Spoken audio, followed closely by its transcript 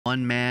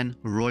One man,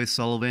 Roy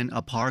Sullivan,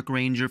 a park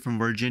ranger from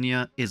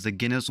Virginia, is the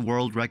Guinness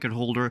World Record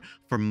holder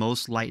for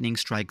most lightning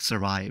strikes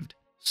survived.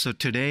 So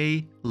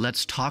today,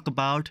 let's talk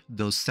about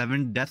those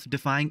 7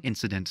 death-defying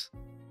incidents.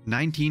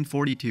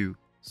 1942.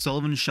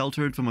 Sullivan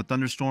sheltered from a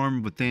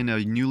thunderstorm within a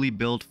newly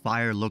built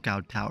fire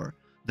lookout tower.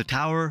 The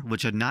tower,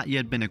 which had not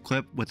yet been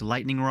equipped with a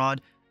lightning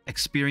rod,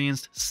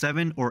 experienced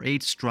 7 or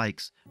 8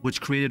 strikes, which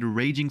created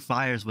raging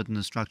fires within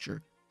the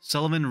structure.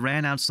 Sullivan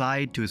ran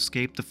outside to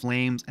escape the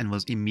flames and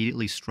was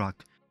immediately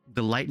struck.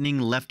 The lightning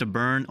left a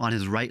burn on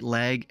his right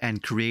leg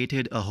and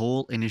created a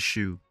hole in his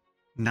shoe.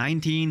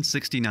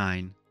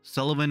 1969.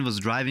 Sullivan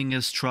was driving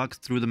his truck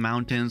through the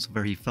mountains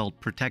where he felt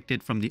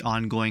protected from the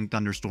ongoing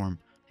thunderstorm.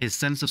 His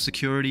sense of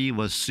security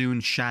was soon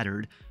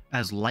shattered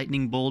as a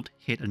lightning bolt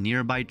hit a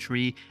nearby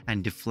tree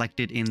and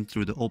deflected in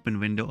through the open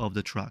window of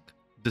the truck.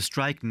 The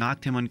strike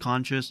knocked him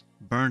unconscious,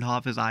 burned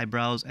off his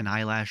eyebrows and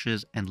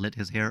eyelashes, and lit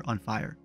his hair on fire.